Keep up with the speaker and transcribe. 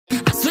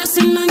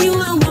waiting on you,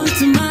 I want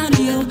to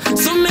marry you.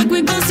 So make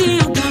we go see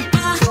your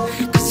papa,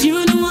 cause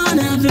you're the one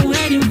I've been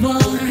waiting for.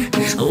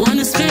 I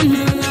wanna spend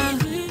my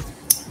life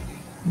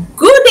with.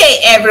 Good day,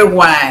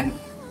 everyone,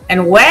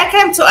 and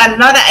welcome to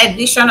another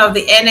edition of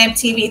the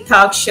NMTV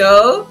Talk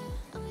Show.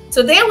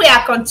 Today we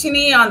are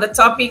continuing on the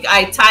topic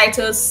I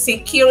titled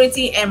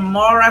Security and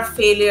Moral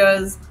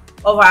Failures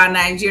of Our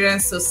Nigerian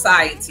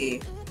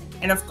Society.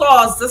 And of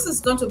course, this is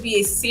going to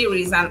be a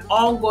series, an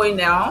ongoing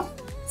now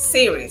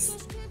series.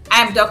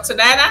 I'm Dr.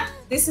 Nana.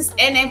 This is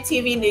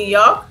NMTV New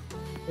York.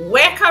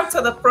 Welcome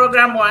to the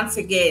program once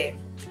again.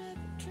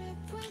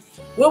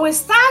 We will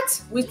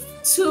start with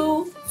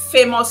two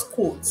famous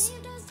quotes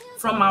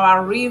from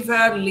our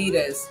revered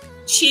leaders,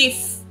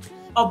 Chief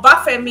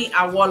Obafemi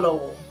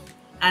Awolowo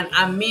and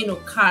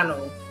Aminu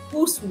Kano,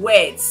 whose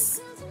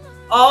words,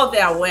 all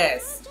their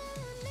words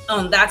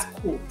on that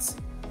quote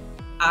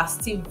are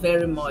still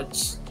very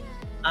much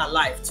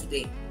alive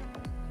today.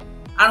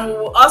 And we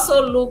will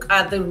also look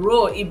at the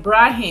role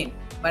Ibrahim,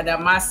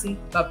 Badamasi,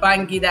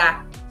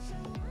 Babangida,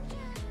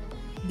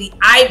 the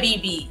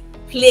IBB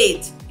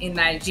played in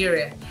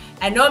Nigeria.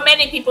 I know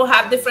many people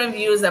have different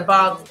views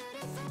about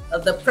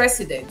the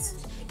president,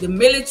 the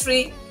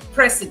military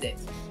president,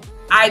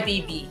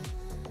 IBB.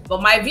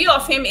 But my view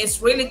of him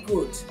is really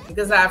good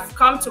because I've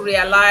come to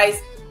realize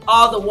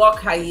all the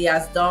work he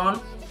has done,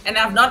 and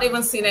I've not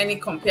even seen any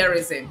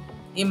comparison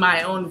in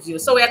my own view.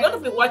 So we are going to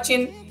be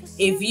watching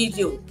a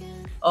video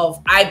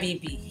of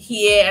IBB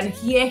here and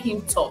hear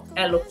him talk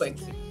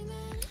eloquently.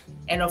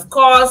 And of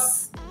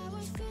course,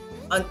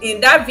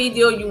 in that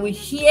video, you will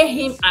hear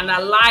him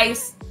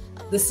analyze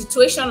the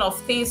situation of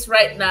things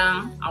right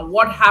now and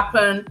what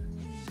happened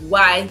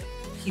while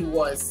he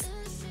was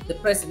the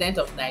president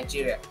of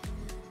Nigeria.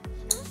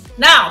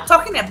 Now,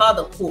 talking about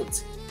the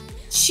quote,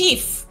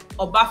 Chief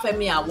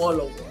Obafemi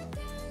Awolowo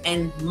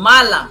and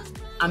Malam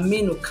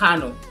Aminu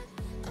Kano,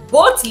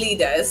 both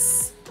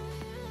leaders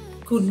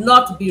could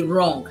not be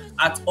wrong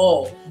at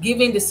all,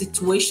 given the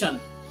situation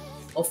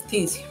of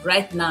things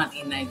right now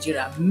in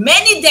Nigeria.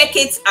 Many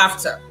decades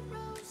after,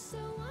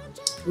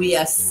 we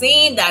are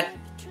seeing that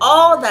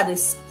all that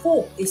is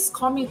spoke is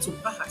coming to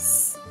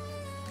pass.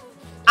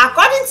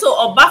 According to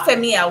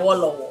Obafemi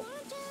Awolowo,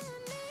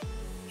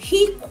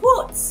 he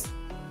quotes,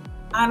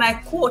 and I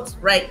quote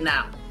right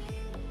now,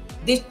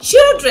 "The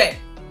children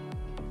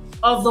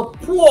of the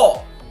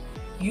poor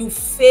you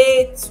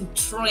fail to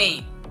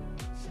train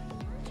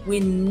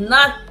will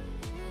never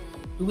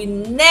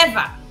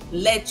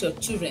let your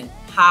children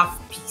have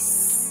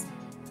peace."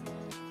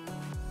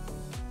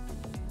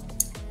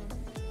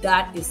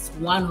 That is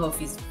one of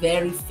his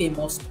very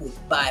famous quotes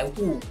by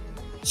who?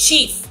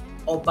 Chief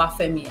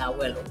Obafemi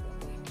Awolowo.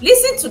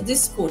 Listen to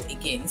this quote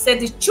again. He said,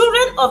 "The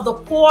children of the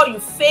poor you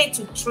fail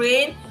to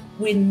train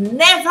will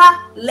never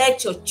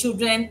let your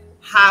children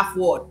have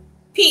what?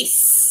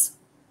 Peace."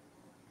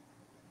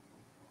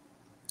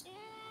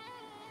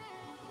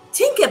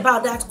 Think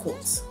about that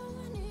quote.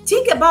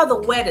 Think about the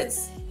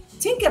words.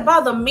 Think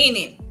about the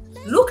meaning.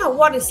 Look at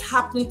what is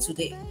happening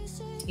today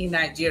in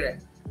Nigeria.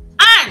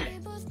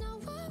 And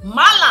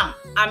Malam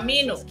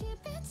Aminu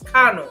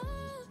Kano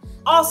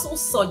also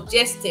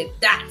suggested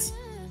that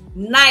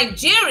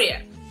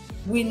Nigeria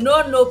will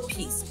know no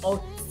peace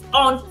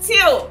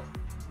until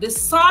the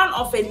son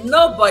of a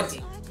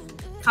nobody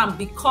can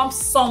become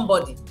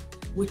somebody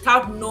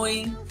without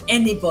knowing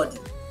anybody.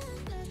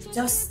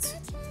 Just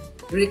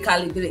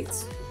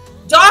recalibrate.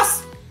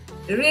 Just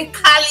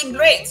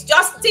recalibrate.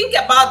 Just think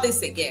about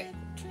this again.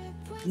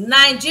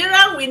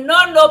 Nigeria will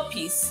know no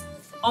peace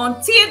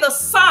until the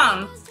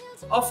son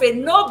of a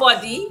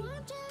nobody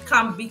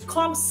can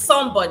become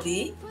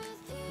somebody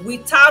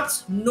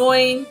without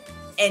knowing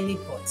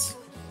anybody.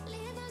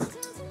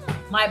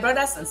 My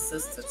brothers and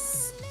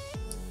sisters,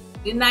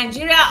 the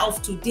Nigeria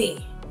of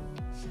today,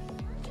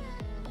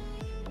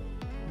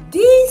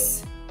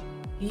 these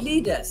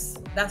leaders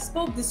that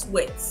spoke these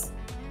words,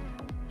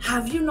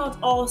 have you not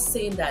all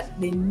seen that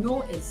they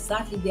know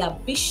exactly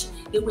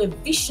they were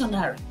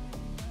visionary?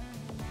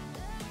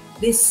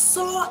 They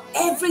saw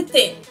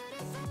everything.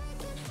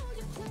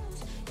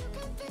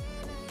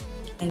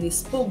 And they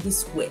spoke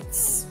these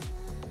words.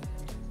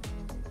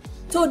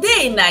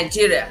 Today in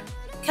Nigeria,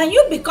 can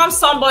you become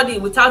somebody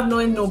without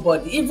knowing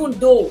nobody, even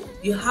though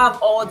you have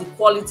all the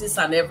qualities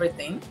and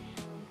everything?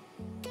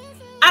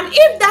 And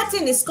if that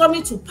thing is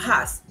coming to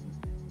pass,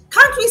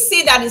 can't we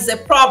see that is a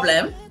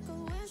problem?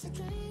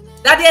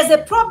 That there's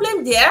a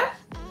problem there?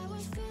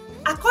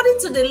 According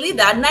to the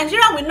leader,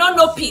 Nigeria will know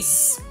no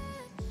peace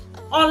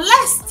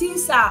unless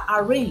things are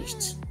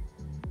arranged.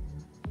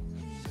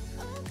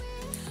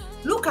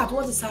 Look at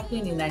what is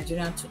happening in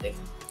Nigeria today.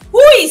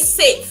 Who is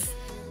safe?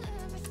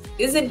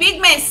 Is the big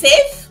man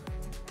safe?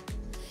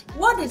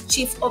 What did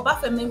Chief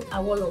Obafemi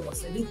Awolowo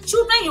say? The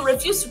children you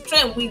refuse to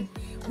train,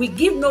 we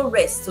give no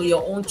rest to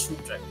your own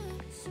children.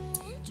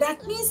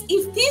 That means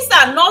if things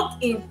are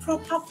not in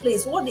proper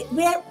place,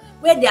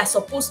 where they are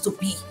supposed to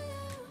be,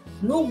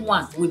 no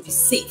one will be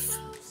safe.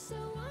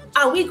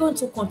 Are we going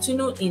to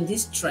continue in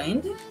this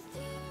trend?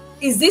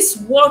 Is this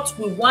what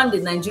we want the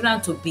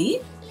Nigerian to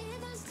be?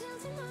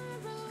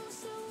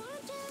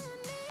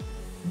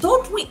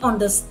 Don't we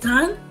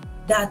understand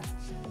that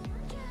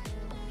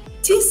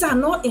things are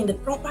not in the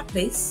proper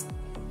place?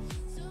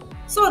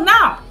 So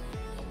now,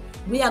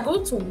 we are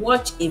going to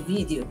watch a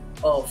video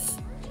of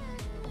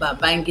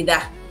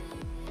Babangida.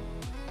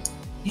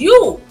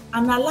 You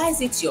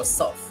analyze it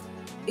yourself.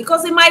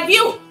 Because in my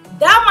view,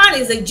 that man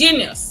is a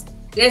genius.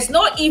 There's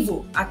no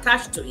evil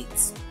attached to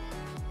it.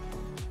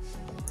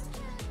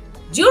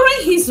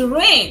 During his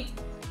reign,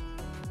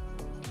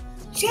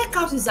 check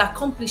out his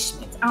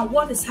accomplishment and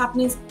what is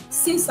happening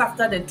since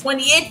after then,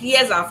 28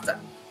 years after.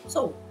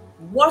 So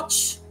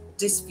watch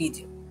this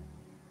video.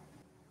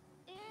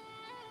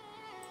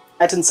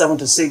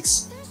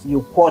 1976,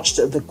 you watched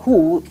the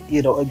coup,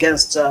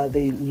 against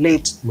the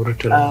late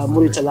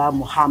Murtala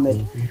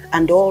Muhammad,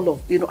 and all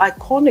of,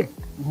 iconic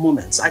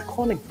moments,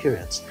 iconic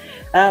periods.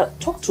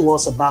 Talk to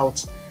us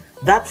about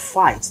that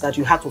fight that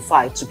you had to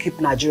fight to keep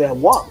Nigeria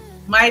warm.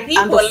 My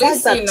people, and the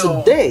fact that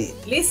today,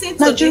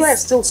 Nigeria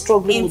is still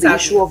struggling with the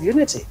issue of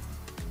unity.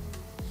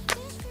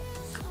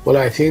 Well,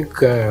 I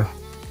think at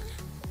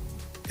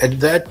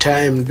that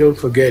time, don't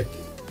forget,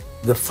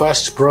 the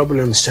first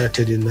problem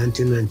started in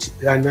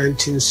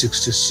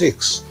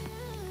 1966.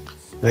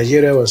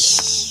 Nigeria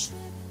was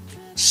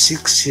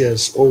 6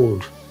 years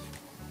old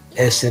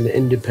as an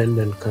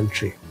independent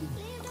country.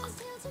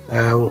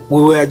 We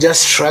were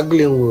just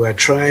struggling. We were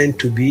trying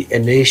to be a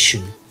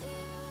nation.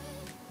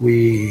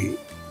 We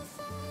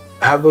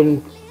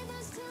haven't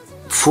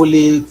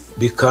fully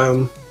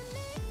become,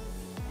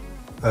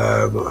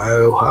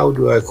 how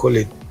do I call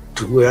it?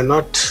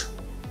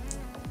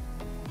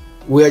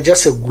 We are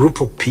just a group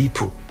of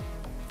people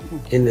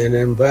in an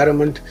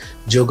environment,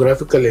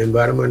 geographical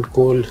environment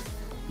called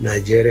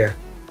Nigeria.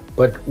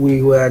 But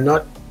we were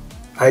not,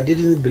 I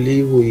didn't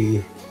believe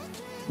we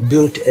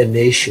built a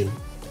nation.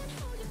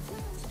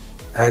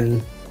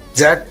 And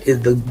that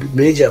is the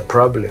major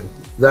problem.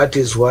 That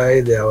is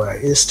why there were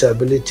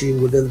instability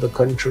within the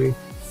country.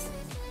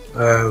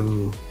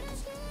 Then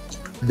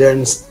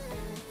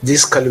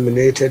this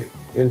culminated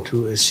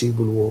into a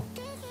civil war.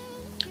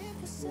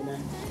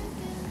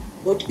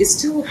 But it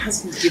still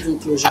hasn't given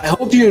closure. I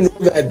hope you know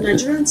that.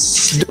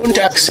 Nigerians don't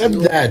accept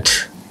that.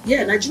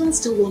 Yeah, Nigerians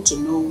still want to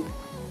know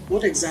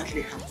what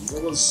exactly happened.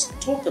 There was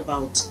talk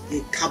about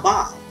a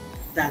cabal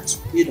that,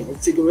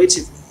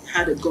 figuratively,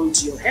 had it gone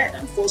to your head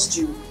and forced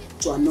you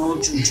to annul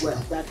June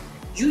 12th. That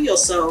you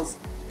yourself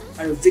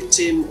are a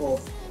victim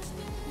of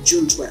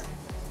June 12th.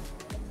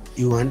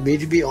 You want me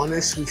to be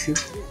honest with you?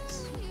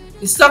 Yes.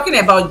 He's talking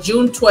about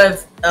June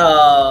 12th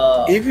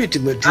if it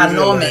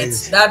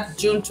annulment, that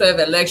June 12th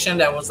election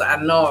that was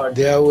annulled.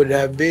 There would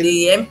have been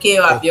the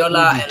MKO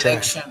Abiola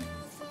election,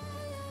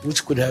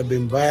 which could have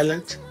been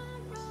violent.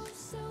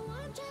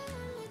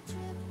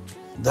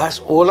 That's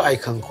all I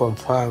can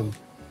confirm.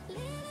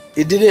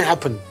 It didn't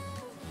happen.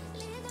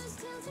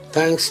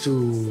 Thanks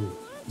to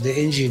the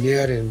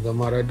engineering, the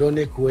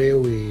Maradonic way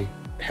we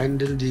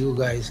handled you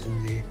guys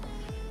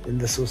in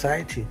the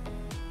society.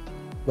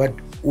 But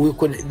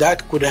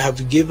that could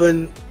have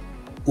given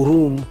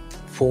room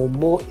for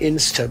more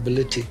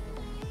instability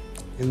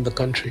in the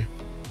country.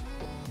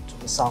 To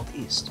the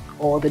southeast,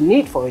 or the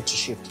need for it to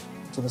shift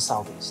to the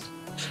southeast?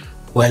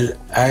 Well,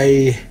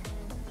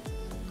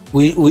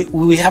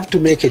 we have to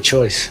make a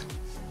choice.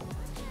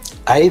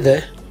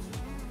 Either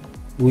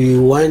we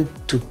want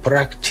to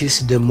practice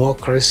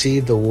democracy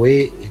the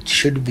way it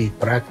should be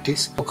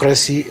practiced,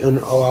 democracy on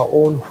our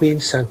own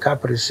whims and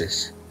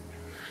caprices.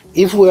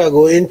 If we are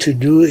going to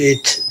do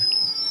it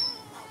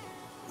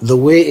the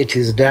way it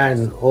is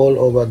done all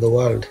over the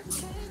world,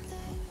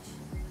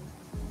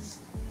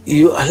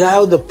 you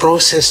allow the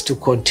process to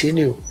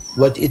continue,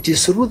 but it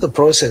is through the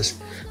process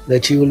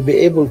that you will be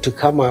able to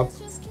come up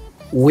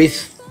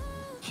with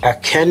a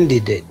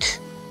candidate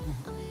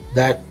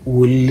that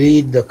will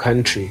lead the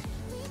country.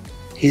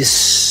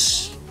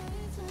 His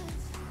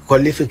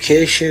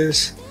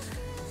qualifications,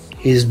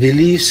 his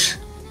beliefs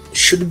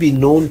should be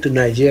known to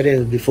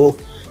Nigerians before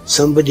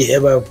somebody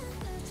ever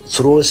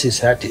throws his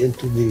hat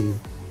into the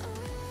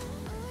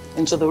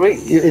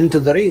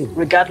ring.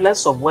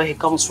 Regardless of where he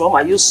comes from,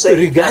 are you saying?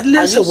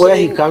 Regardless of where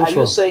he comes from.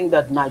 Are you saying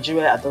that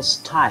Nigeria at this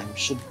time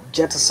should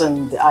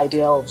jettison the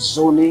idea of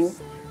zoning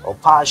or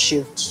power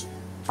shift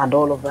and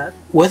all of that?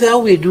 Whether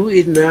we do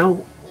it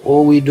now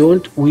or we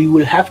don't, we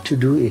will have to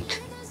do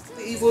it.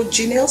 The evil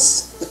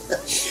genius?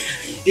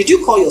 Did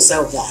you call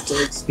yourself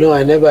that? No,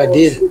 I never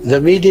did.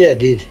 The media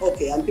did.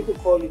 Okay, and people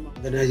call you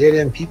the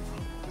Nigerian people.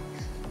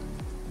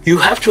 You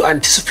have to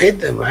anticipate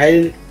them.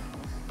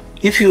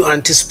 If you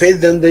anticipate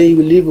them, then you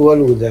will live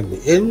well with them.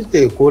 If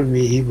they call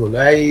me evil,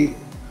 I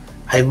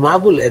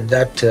marvel at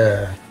that.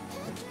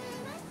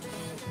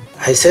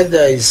 I said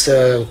there is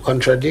a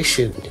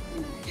contradiction.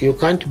 You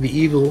can't be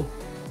evil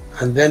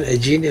and then a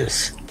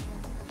genius.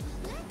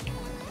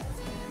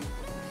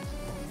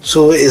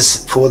 So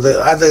it's for the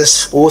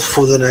others or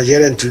for the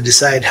Nigerian to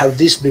decide how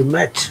this be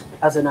met.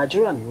 As a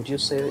Nigerian,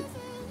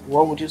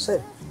 what would you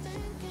say?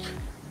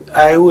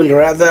 I will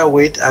rather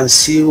wait and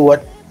see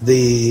what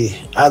the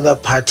other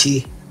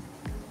party,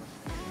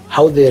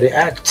 how they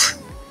react.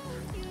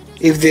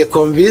 If they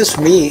convince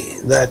me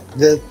that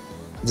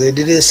they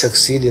didn't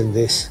succeed in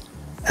this,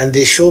 and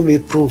they show me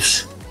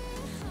proofs,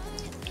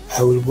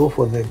 I will go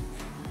for them.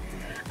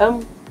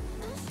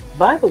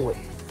 By the way,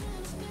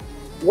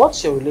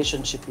 what's your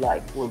relationship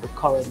like with the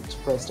current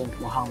President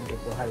Muhammadu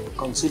Buhari,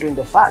 considering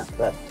the fact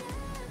that...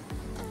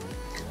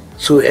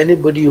 So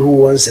anybody who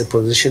wants a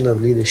position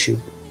of leadership,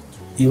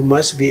 you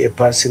must be a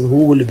person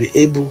who will be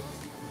able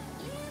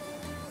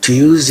to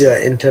use your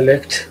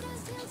intellect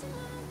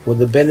for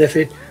the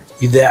benefit.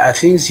 There are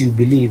things you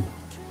believe,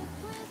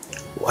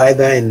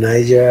 either in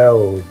Nigeria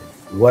or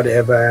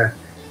whatever,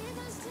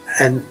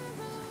 and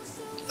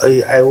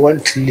I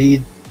want to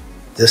lead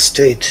the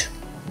state.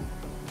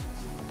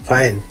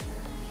 Fine.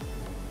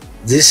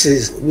 This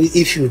is,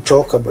 if you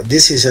talk about,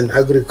 this is an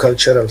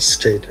agricultural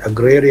state,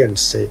 agrarian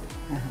state.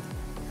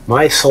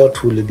 My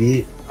thought will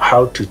be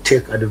how to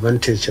take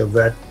advantage of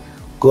that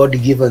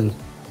God-given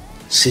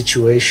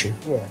situation,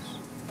 Yes.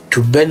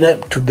 to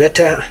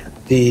better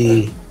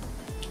the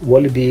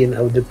well-being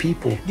of the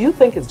people. Do you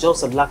think it's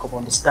just a lack of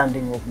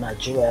understanding of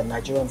Nigeria and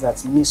Nigerians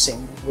that's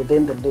missing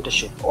within the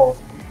leadership, or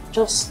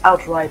just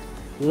outright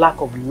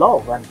lack of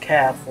love and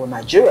care for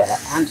Nigeria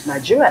and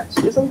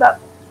Nigerians? Isn't that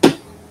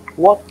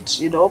what,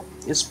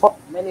 is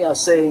many are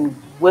saying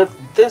with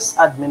this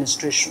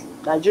administration?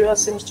 Nigeria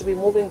seems to be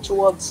moving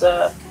towards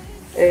a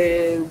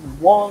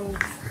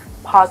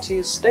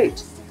one-party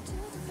state.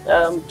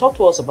 Talk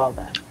to us about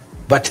that.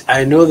 But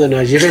I know the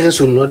Nigerians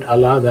will not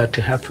allow that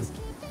to happen.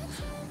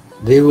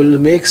 They will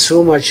make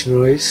so much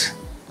noise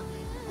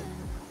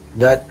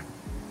that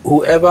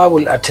whoever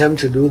will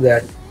attempt to do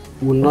that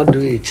will not do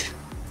it.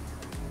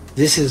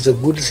 This is the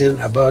good thing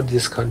about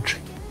this country.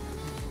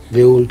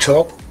 They will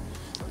talk,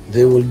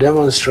 they will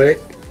demonstrate,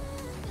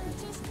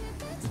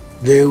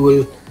 they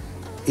will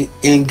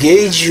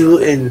engage you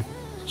in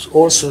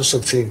all sorts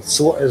of things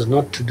so as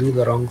not to do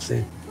the wrong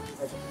thing.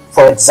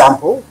 For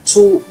example,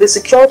 to the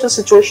security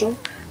situation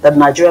that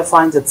Nigeria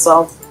finds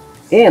itself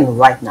in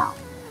right now.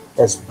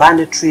 There's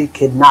banditry,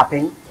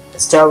 kidnapping,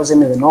 there's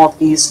terrorism in the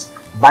northeast,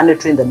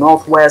 banditry in the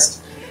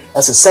northwest,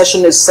 there's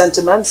secessionist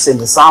sentiments in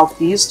the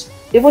southeast,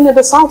 even in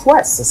the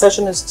southwest,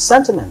 secessionist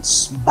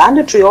sentiments,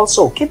 banditry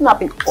also,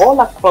 kidnapping all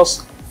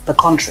across the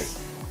country.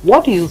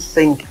 What do you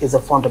think is a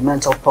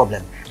fundamental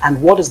problem,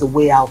 and what is the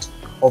way out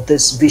of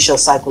this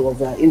vicious cycle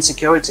of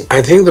insecurity?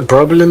 I think the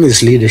problem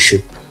is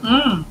leadership.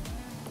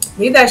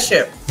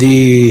 Leadership.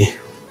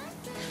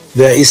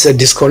 There is a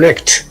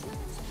disconnect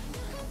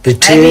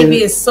between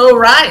IBB is so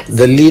right.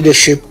 the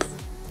leadership.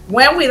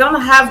 When we don't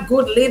have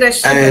good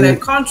leadership in a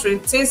country,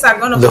 things are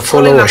going to be the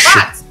falling followership.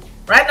 apart.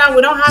 Right now,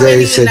 we don't have There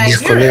any is in a Nigeria.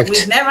 disconnect.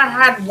 We've never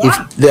had one.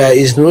 If there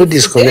is no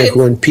disconnect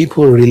when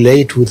people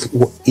relate with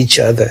each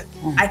other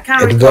I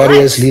can't at recollect.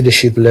 various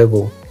leadership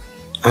level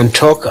and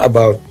talk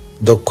about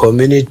the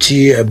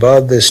community,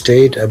 about the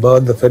state,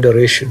 about the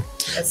federation,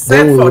 Except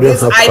then we for wouldn't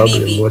this have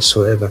problem IBB.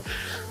 whatsoever.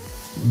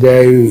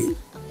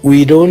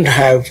 We don't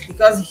have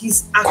Because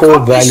his core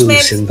values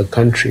accomplishment in the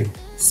country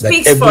that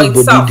speaks for everybody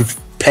itself.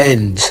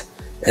 depends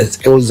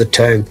all the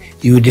time.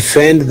 You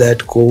defend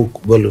that core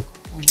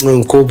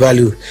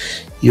value.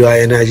 You are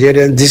a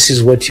Nigerian, this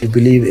is what you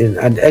believe in,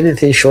 and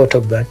anything short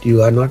of that,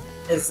 you are not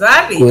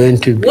Exactly. going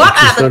to be, What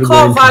it are is the not core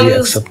going to be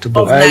values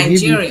acceptable. of I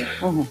give you- Nigerian?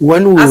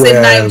 When we As a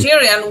were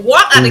Nigerian,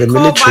 what are in the the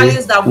core military,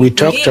 values that we we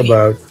talked believe in?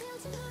 about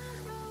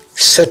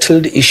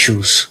settled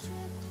issues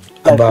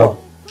Like about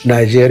what?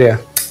 Nigeria.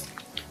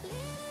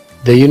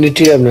 The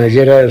unity of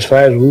Nigeria, as far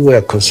as we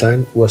were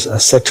concerned, was a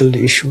settled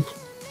issue.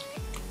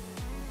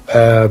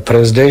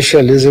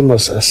 Presidentialism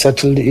was a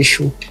settled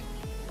issue.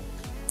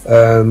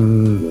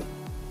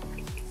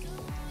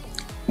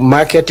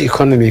 Market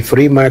economy,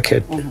 free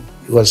market,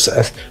 was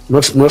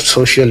not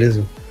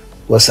socialism,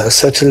 was a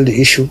settled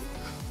issue.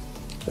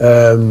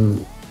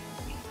 The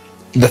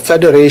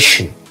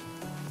federation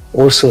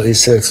also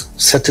is a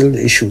settled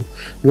issue.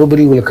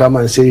 Nobody will come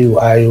and say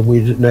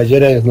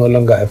Nigeria is no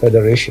longer a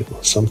federation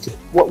or something.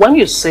 When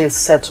you say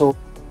settle,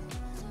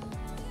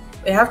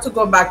 We have to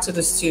go back to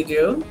the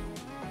studio.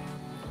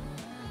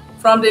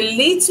 From the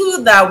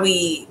little that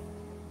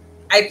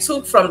I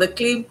took from the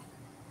clip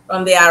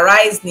from the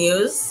Arise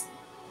News,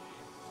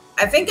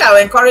 I think I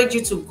will encourage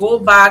you to go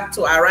back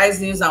to Arise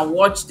News and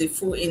watch the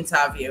full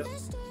interview,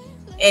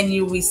 and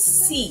you will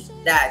see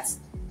that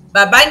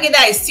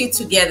Babangida is still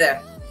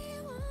together.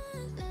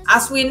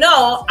 As we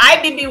know,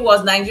 IBB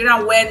was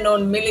Nigerian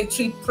well-known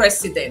military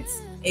president.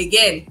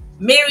 Again,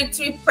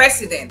 military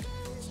president.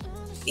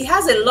 He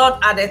has a lot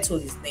added to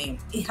his name.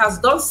 He has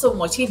done so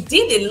much. He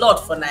did a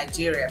lot for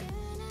Nigeria.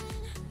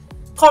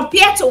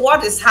 Compared to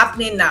what is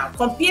happening now,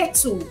 compared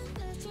to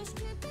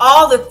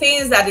all the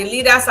things that the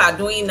leaders are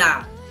doing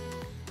now,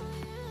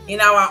 in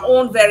our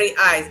own very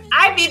eyes,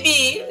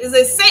 IBB is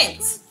a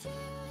saint.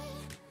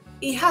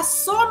 He has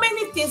so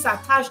many things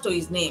attached to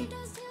his name.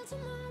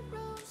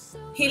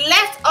 He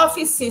left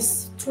office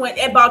since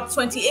about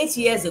 28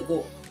 years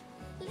ago.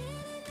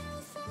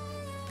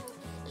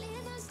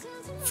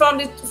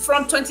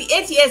 From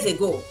 28 years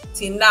ago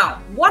till now,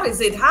 what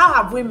is it? How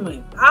have we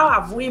moved? How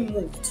have we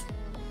moved?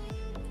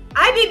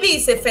 IBB IBB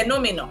is a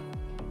phenomenon.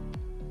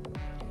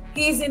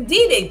 He is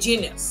indeed a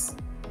genius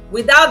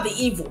without the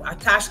evil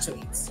attached to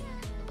it.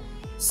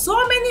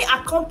 So many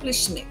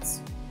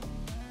accomplishments.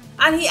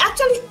 And he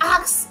actually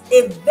asks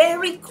a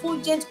very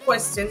cogent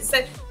question. He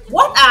said,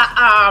 what are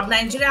our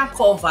Nigerian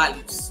core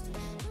values?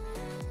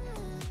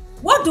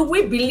 What do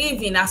we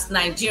believe in as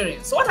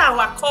Nigerians? What are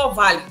our core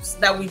values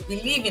that we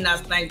believe in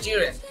as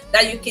Nigerians?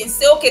 That you can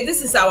say, okay,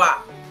 this is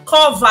our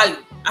core value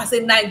as a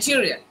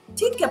Nigerian.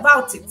 Think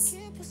about it.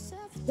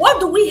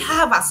 What do we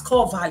have as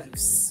core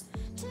values?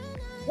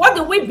 What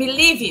do we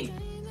believe in?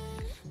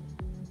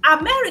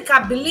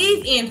 America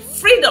believes in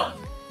freedom,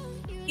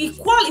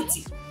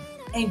 equality,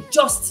 and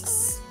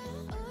justice.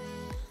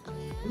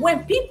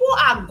 When people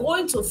are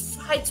going to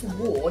fight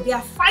war, they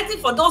are fighting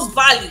for those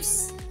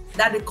values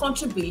that the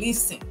country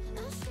believes in.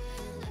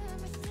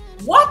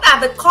 What are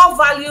the core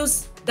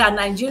values that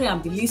Nigerian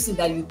believes in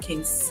that you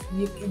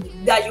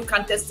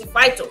can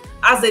testify to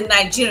as a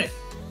Nigerian?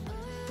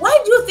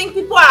 Why do you think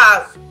people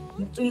are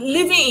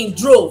living in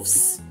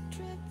droves?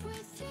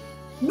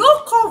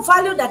 No core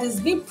value that is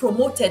being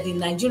promoted in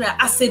Nigeria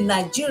as a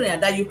Nigerian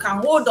that you can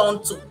hold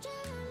on to.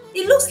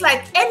 It looks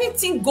like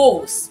anything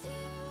goes.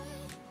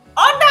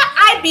 Under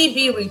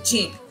IBB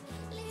regime,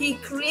 he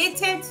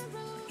created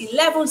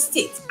 11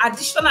 states,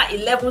 additional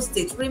 11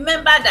 states.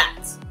 Remember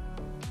that.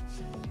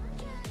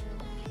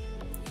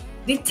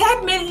 The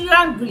third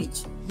mainland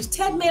bridge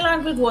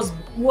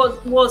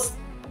was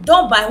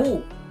done by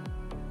who?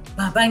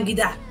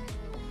 Babangida.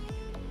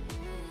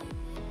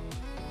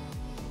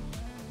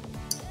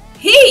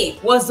 He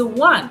was the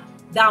one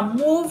that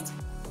moved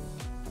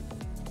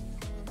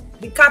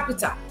the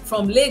capital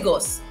from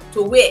Lagos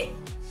to where?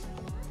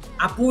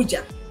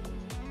 Abuja.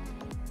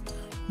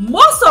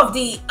 Most of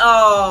the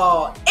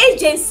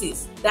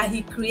agencies that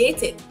he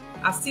created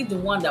are still the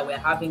ones that we're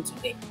having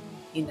today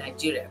in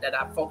Nigeria, that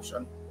are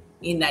functioning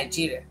in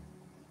Nigeria.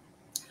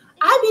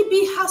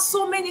 IBB has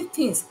so many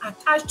things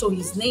attached to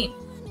his name.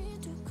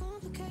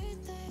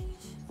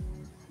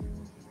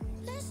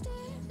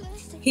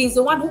 He's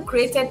the one who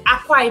created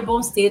Akwa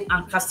Ibom State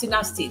and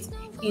Katsina State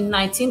in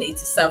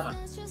 1987.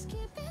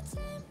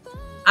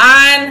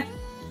 And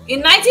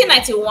in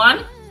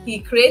 1991, he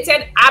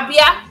created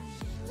Abia,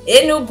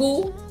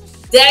 Enugu,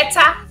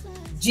 Delta,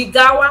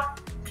 Jigawa,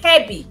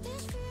 Kebbi,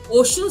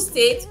 Osun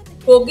State,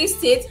 Kogi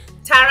State,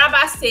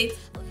 Taraba State,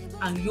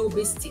 and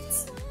Yobe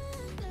State.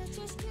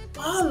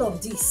 All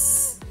of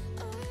this,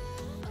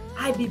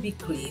 IBB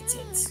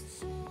created.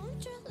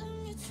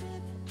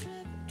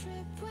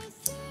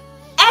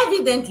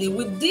 Evidently,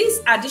 with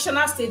this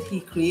additional state he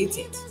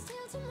created,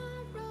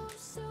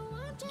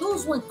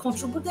 those ones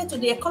contributed to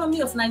the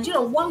economy of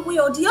Nigeria one way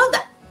or the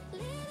other.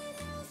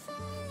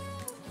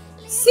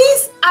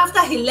 Since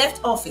after he left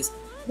office,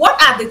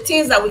 what are the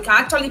things that we can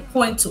actually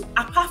point to,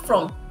 apart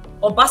from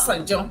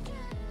Obasanjo,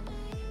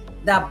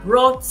 that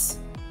brought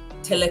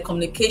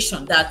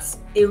telecommunication, that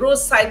a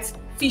roadside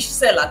fish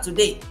seller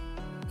today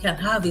can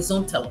have his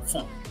own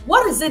telephone?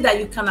 What is it that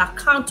you can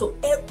account to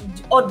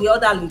all the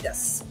other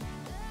leaders?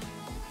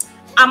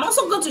 I'm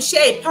also going to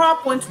share a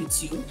PowerPoint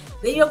with you.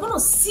 Then you're going to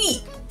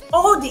see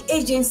all the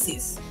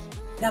agencies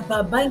that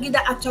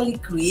Babangida actually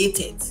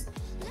created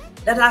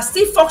that are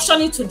still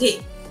functioning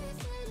today.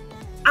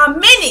 And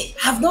many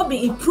have not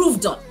been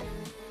improved on.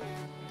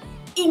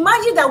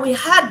 Imagine that we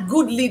had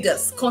good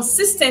leaders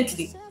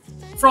consistently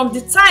from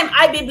the time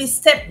IBB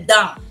stepped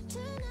down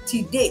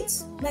to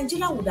date.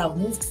 Nigeria would have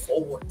moved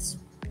forward.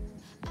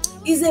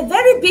 It's a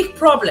very big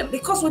problem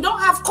because we don't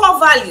have core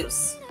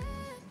values.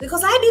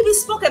 Because IBB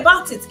spoke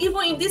about it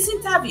even in this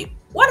interview.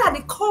 What are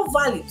the core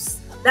values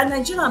that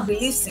Nigeria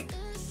believes in?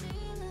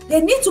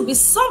 There needs to be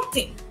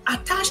something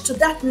attached to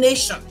that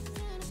nation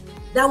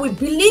that we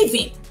believe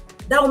in,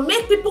 that will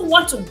make people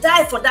want to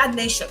die for that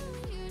nation,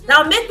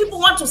 that will make people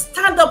want to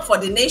stand up for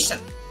the nation.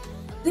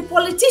 The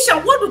politician,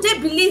 what do they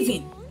believe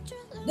in?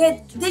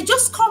 They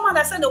just come out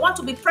and say they want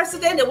to be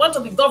president, they want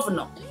to be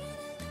governor.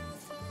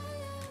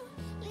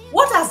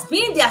 What has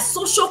been their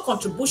social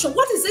contribution?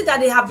 What is it that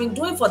they have been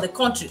doing for the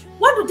country?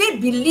 What do they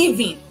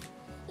believe in?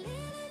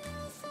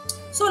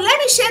 So let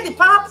me share the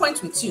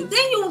PowerPoint with you.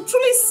 Then you will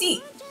truly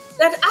see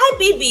that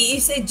IBB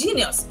is a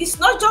genius. It's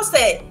not just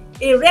a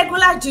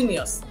regular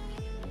genius.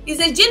 He's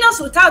a genius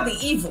without the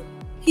evil.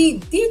 He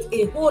did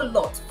a whole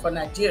lot for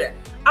Nigeria.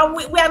 And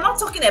we are not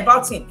talking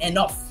about him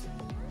enough.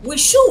 We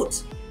should.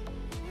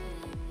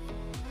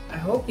 I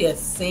hope you're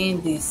seeing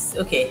this.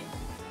 Okay.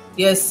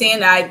 You're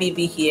seeing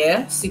IBB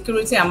here,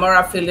 security and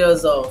moral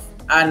failures of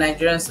our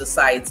Nigerian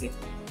society.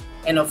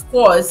 And of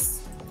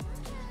course,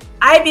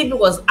 IBB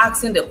was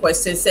asking the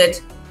question, said,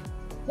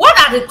 what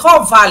are the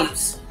core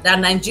values that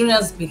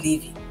Nigerians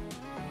believe in?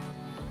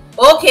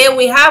 Okay,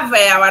 we have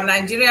our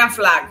Nigerian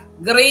flag,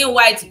 green,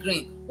 white,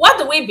 green. What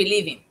do we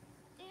believe in?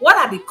 What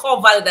are the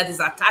core values that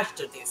is attached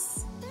to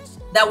this,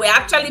 that we're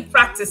actually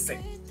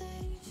practicing?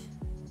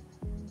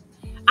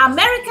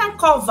 American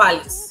core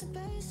values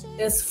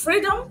is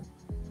freedom,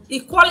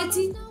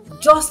 equality,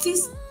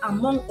 justice,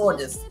 among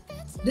others.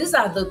 These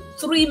are the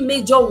three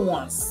major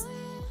ones.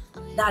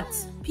 that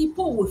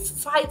people will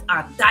fight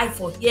and die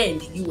for here in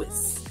the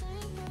US.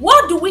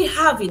 What do we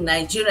have in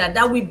Nigeria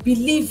that we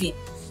believe in?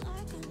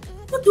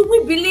 What do we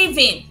believe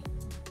in?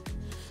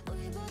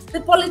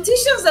 The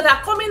politicians that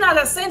are coming out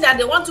and saying that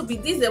they want to be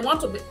this, they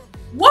want to be...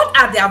 What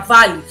are their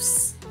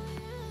values?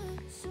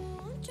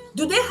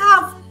 Do they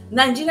have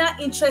Nigerian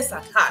interests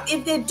at heart?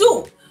 If they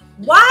do,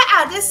 why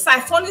are they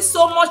siphoning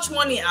so much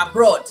money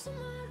abroad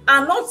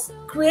and not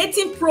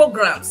creating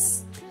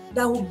programs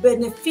that will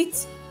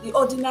benefit the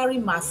ordinary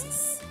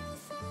masses?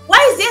 Why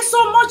is there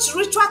so much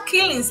ritual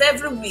killings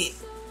everywhere?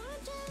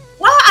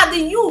 Why are the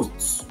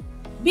youth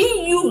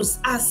being used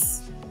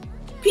as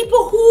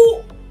people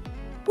who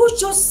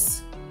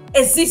just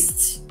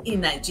exist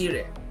in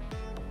Nigeria?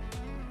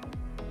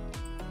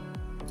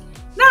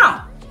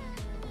 Now,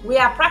 we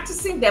are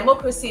practicing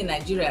democracy in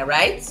Nigeria,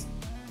 right?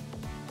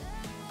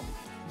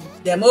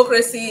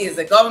 Democracy is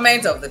the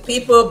government of the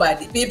people, by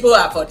the people,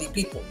 and for the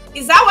people.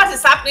 Is that what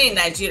is happening in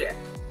Nigeria?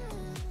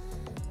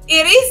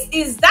 It is.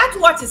 Is that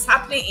what is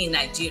happening in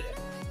Nigeria?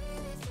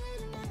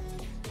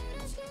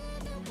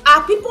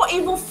 Are people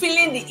even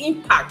feeling the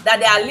impact that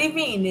they are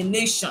living in a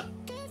nation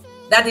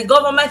that the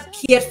government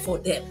cared for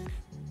them?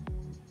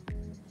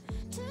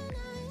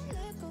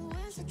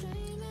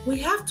 We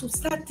have to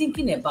start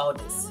thinking about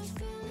this.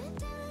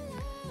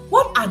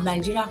 What are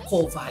Nigerian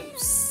core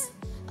values?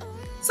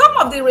 Some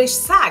of the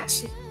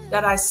research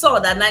that I saw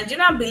that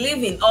Nigerians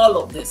believe in all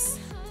of this.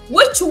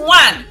 Which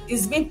one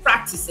is being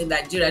practiced in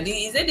Nigeria?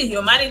 Is it the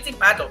humanity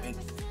part of it?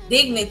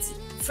 Dignity,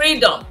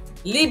 freedom,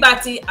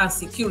 liberty, and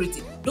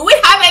security. Do we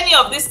have any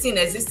of these things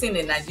existing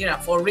in Nigeria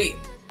for real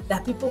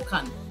that people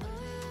can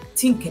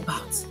think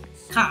about,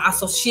 can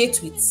associate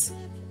with?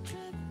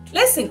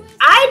 Listen,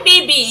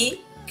 IBB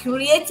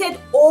created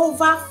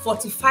over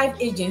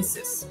 45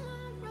 agencies.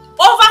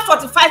 Over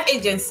 45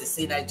 agencies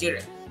in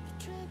Nigeria.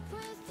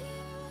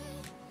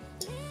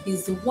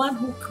 He's the one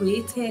who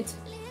created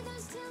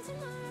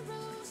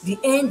the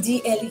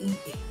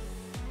NDLEA.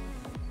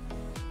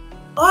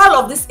 All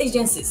of these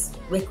agencies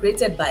were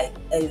created by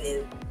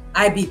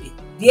IBB,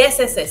 the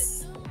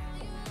SSS.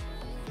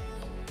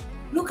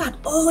 Look at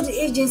all the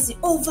agencies,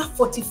 over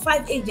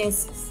 45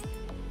 agencies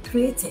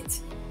created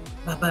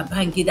by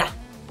Babangida.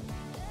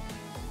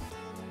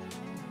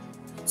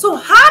 So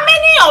how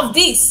many of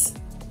these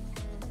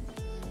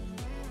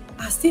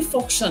are still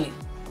functioning?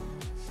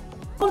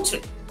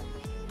 Country.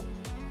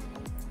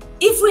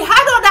 If we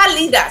had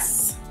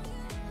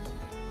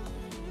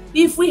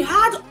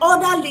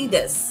other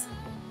leaders,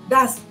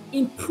 that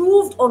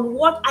improved on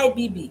what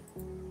IBB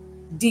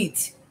did,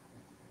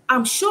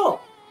 I'm sure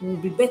we will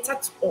be better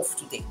off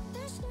today.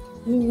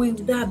 We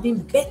would have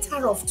been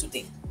better off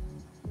today.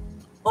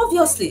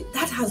 Obviously,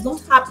 that has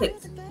not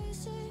happened.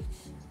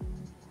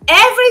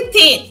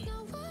 Everything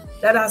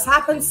that has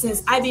happened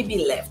since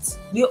IBB left,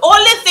 the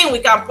only thing we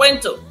can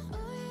point to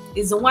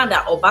is the one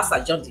that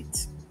Obasanjo did.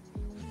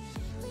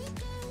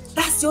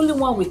 That's the only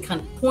one we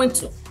can point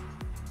to.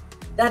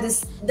 That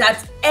is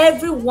that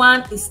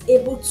everyone is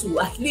able to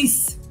at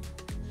least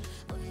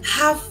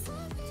have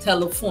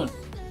telephone,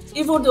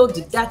 even though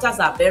the data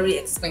are very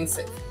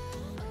expensive.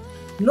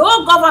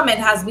 No government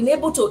has been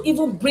able to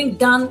even bring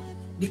down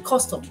the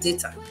cost of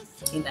data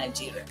in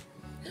Nigeria.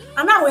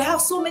 And now we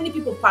have so many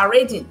people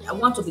parading and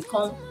want to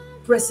become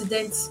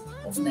president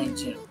of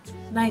Nigeria.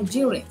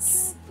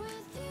 Nigerians,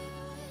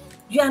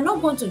 you are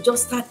not going to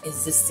just start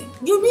existing.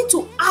 You need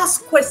to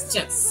ask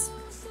questions.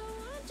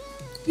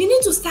 You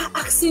need to start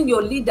asking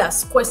your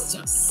leaders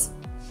questions.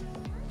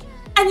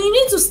 And you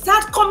need to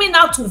start coming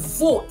out to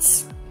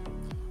vote.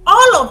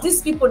 All of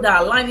these people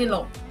that are lining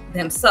up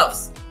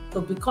themselves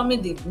to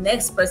becoming the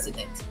next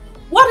president,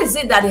 what is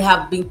it that they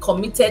have been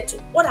committed to?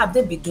 What have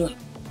they been doing?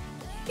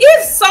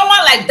 If someone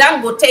like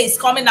Dangote is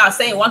coming out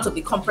saying he wants to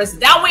become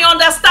president, we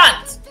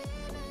understand.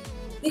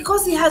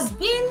 Because he has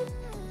been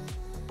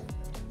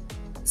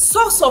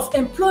source of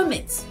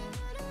employment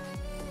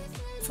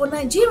for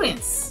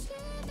Nigerians.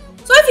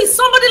 So if it's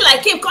somebody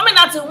like him coming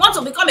out and want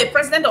to become a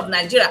president of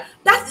Nigeria,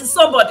 that is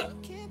somebody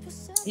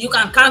you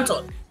can count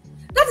on.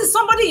 That is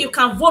somebody you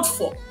can vote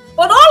for.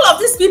 But all of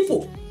these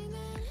people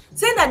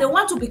saying that they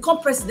want to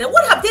become president,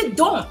 what have they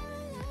done?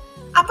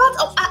 Apart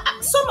of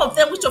some of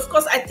them, which of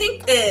course I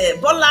think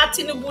Bola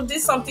Tinubu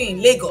did something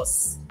in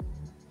Lagos,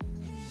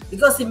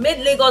 because he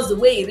made Lagos the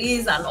way it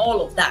is and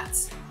all of that.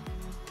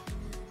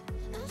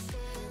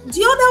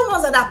 The other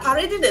ones that are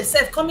parading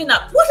themselves coming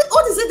out,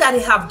 what is it that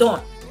they have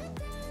done?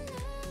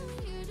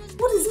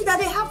 What is it that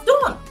they have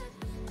done?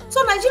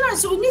 So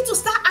Nigerians, we need to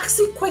start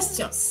asking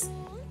questions.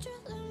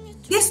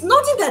 There's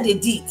nothing that they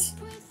did.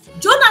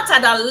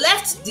 Jonathan that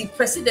left the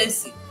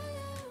presidency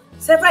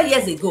several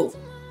years ago.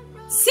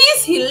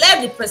 Since he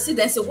left the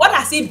presidency, what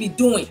has he been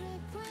doing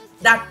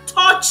that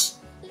touched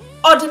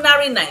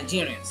ordinary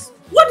Nigerians?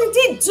 What did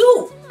he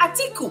do?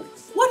 Atiku,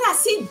 what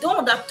has he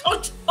done that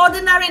touched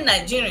ordinary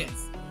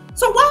Nigerians?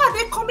 So why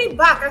are they coming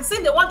back and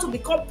saying they want to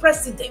become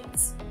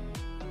president?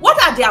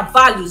 What are their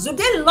values? Do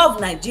they love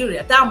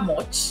Nigeria that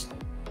much?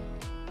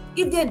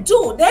 If they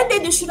do, then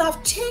they should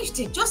have changed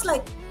it, just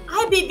like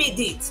IBB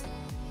did.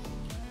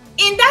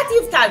 In that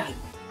interview,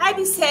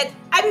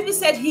 IBB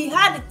said he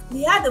had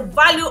the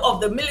value of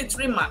the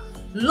military man,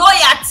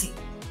 loyalty,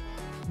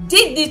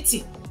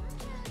 dignity,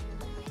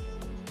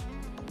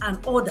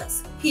 and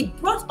others. He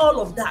brought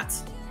all of that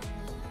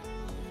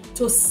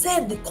to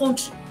serve the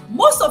country.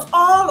 Most of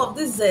all of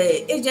these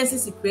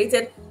agencies he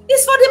created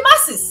is for the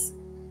masses.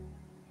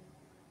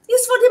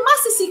 It's for the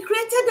masses he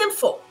created them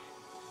for.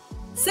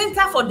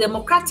 Center for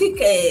Democratic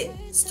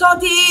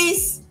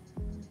Studies.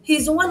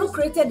 He's the one who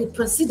created the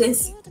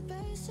presidency.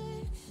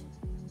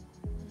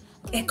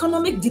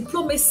 Economic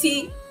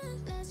diplomacy,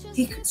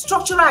 the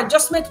structural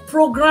adjustment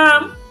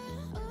program,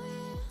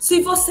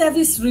 civil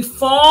service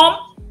reform.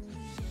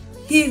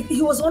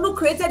 He was the one who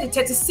created the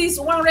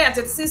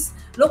 136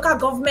 local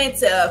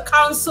government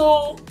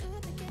council.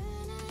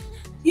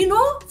 You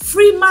know,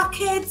 free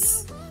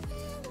markets,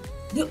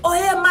 the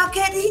oil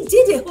market. He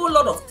did a whole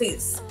lot of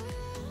things.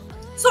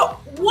 So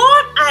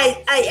what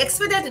I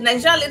expected the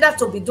Nigerian leader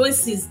to be doing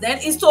since then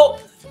is to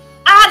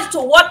add to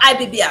what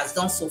IBB has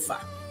done so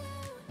far.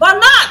 But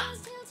now,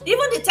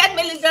 even the 10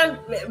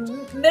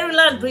 million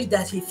Maryland bridge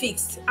that he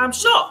fixed, I'm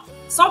sure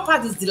some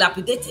part is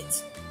dilapidated.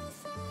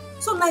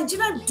 So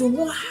Nigerians do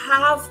not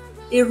have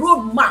a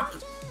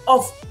roadmap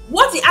of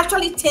what it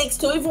actually takes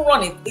to even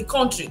run a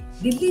country.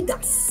 The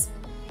leaders.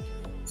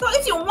 So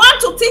if you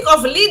want to think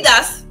of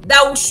leaders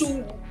that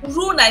should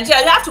rule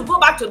Nigeria, you have to go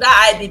back to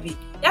that IBB.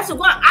 You have to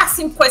go and ask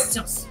him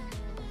questions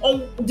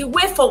on the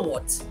way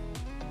forward.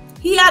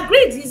 He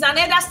agreed he's an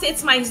elder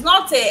statesman. He's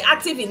not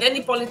active in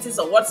any politics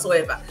or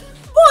whatsoever.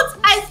 But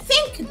I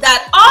think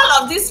that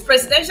all of these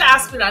presidential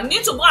aspirants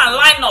need to go and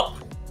line up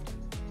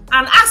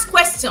and ask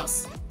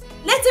questions.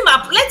 Let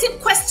him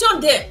question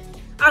them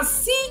and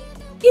see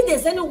if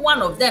there's any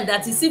one of them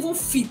that is even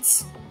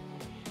fit,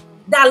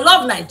 that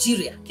love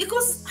Nigeria.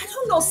 Because I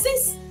don't know,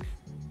 since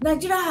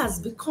Nigeria has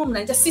become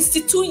Nigeria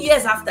 62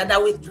 years after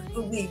that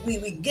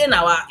we gain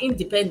our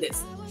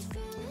independence.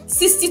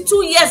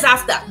 62 years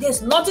after,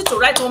 there's nothing to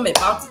write home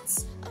about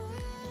it.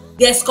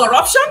 There's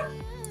corruption,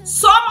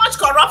 so much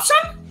corruption.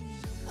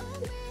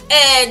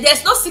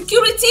 There's no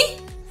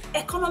security.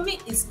 Economy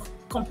is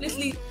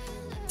completely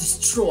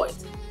destroyed.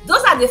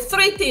 Those are the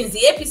three things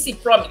the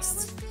APC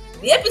promised.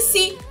 The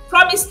APC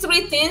promised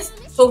three things: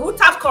 to root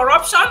out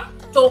corruption,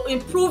 to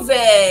improve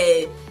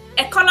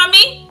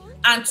economy,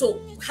 and to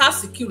have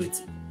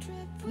security.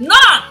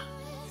 None,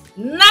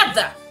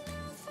 nada.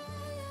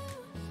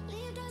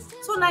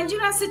 So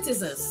Nigerian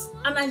citizens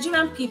and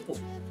Nigerian people,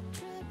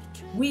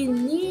 we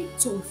need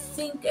to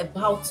think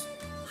about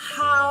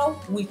how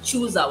we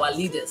choose our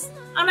leaders.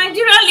 And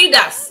Nigerian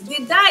leaders,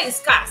 the die is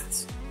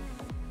cast.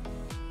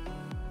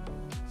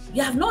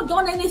 You have not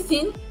done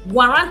anything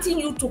warranting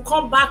you to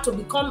come back to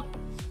become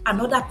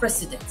another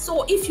president.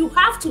 So if you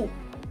have to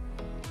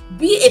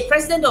be a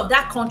president of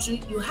that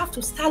country, you have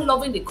to start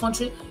loving the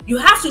country. You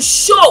have to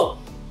show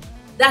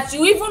that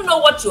you even know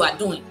what you are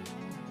doing.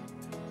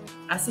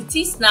 As it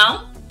is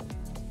now,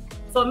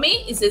 for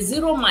me, it's a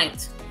zero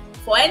mind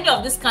for any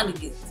of these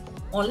candidates.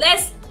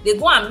 Unless they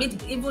go and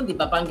meet even the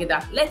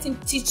Babangida, let him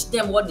teach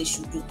them what they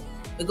should do.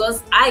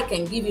 Because I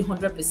can give you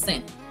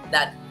 100%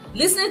 that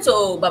listening to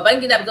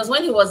Babangida, because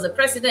when he was the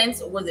president,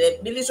 was the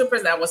military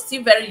president, I was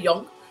still very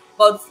young.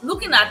 But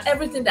looking at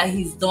everything that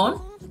he's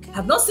done, I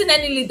have not seen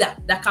any leader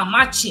that can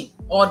match him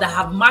or that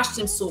have matched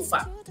him so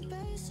far,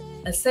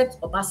 except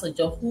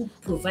Obasanjo, who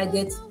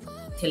provided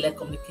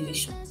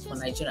telecommunications for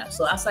Nigeria.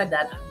 So outside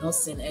that, I've not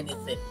seen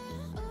anything.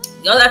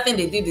 The other thing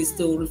they did is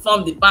to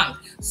reform the bank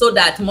so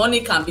that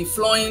money can be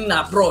flowing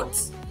abroad.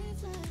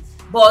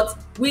 But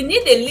we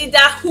need a leader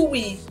who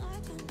we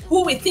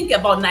think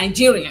about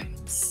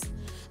Nigerians.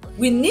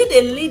 We need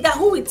a leader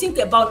who will think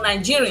about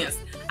Nigerians.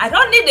 I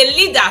don't need a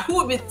leader who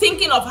will be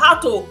thinking of how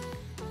to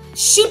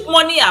ship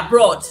money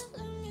abroad.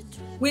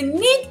 We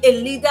need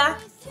a leader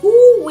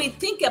who will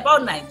think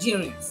about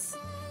Nigerians.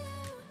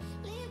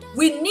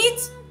 We need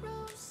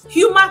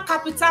human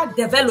capital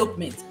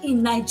development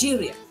in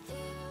Nigeria.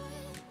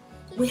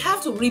 We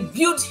have to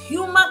rebuild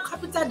human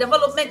capital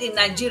development in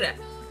Nigeria.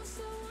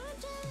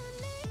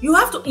 You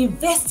have to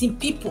invest in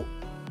people.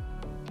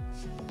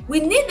 We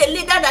need a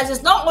leader that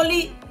is not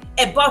only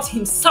about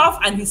himself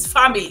and his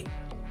family.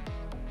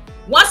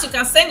 Once you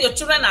can send your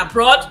children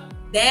abroad,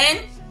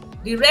 then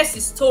the rest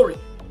is story.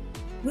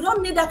 We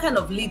don't need that kind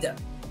of leader.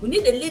 We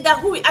need a leader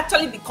who will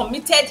actually be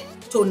committed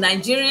to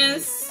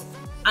Nigerians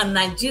and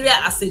Nigeria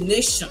as a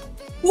nation,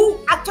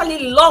 who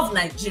actually love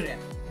Nigeria,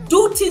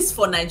 do things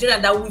for Nigeria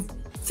that will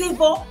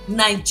favor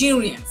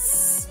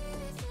Nigerians.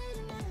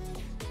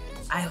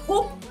 I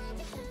hope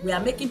we are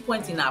making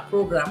points in our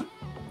program,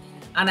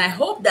 and I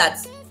hope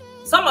that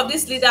some of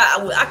these leaders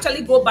will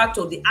actually go back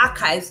to the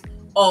archives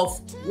of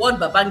what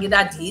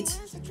Babangida did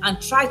and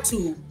try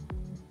to,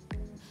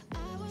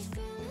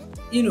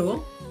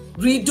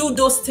 redo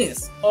those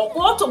things, or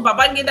go to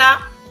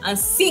Babangida and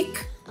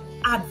seek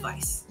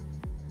advice.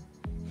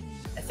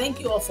 I thank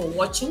you all for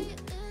watching.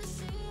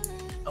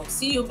 I'll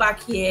see you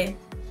back here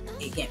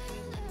again.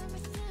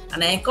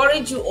 And I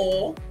encourage you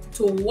all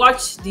to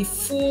watch the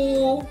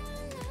full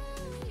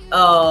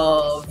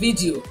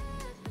video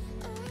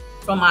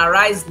from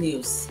Arise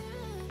News.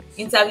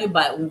 Interview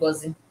by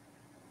Ngozi.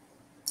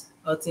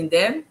 Until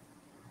then,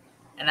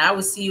 and I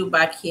will see you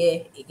back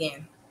here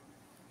again.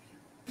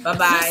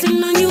 Bye-bye. So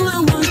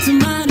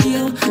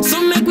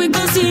make we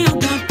go see your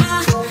papa.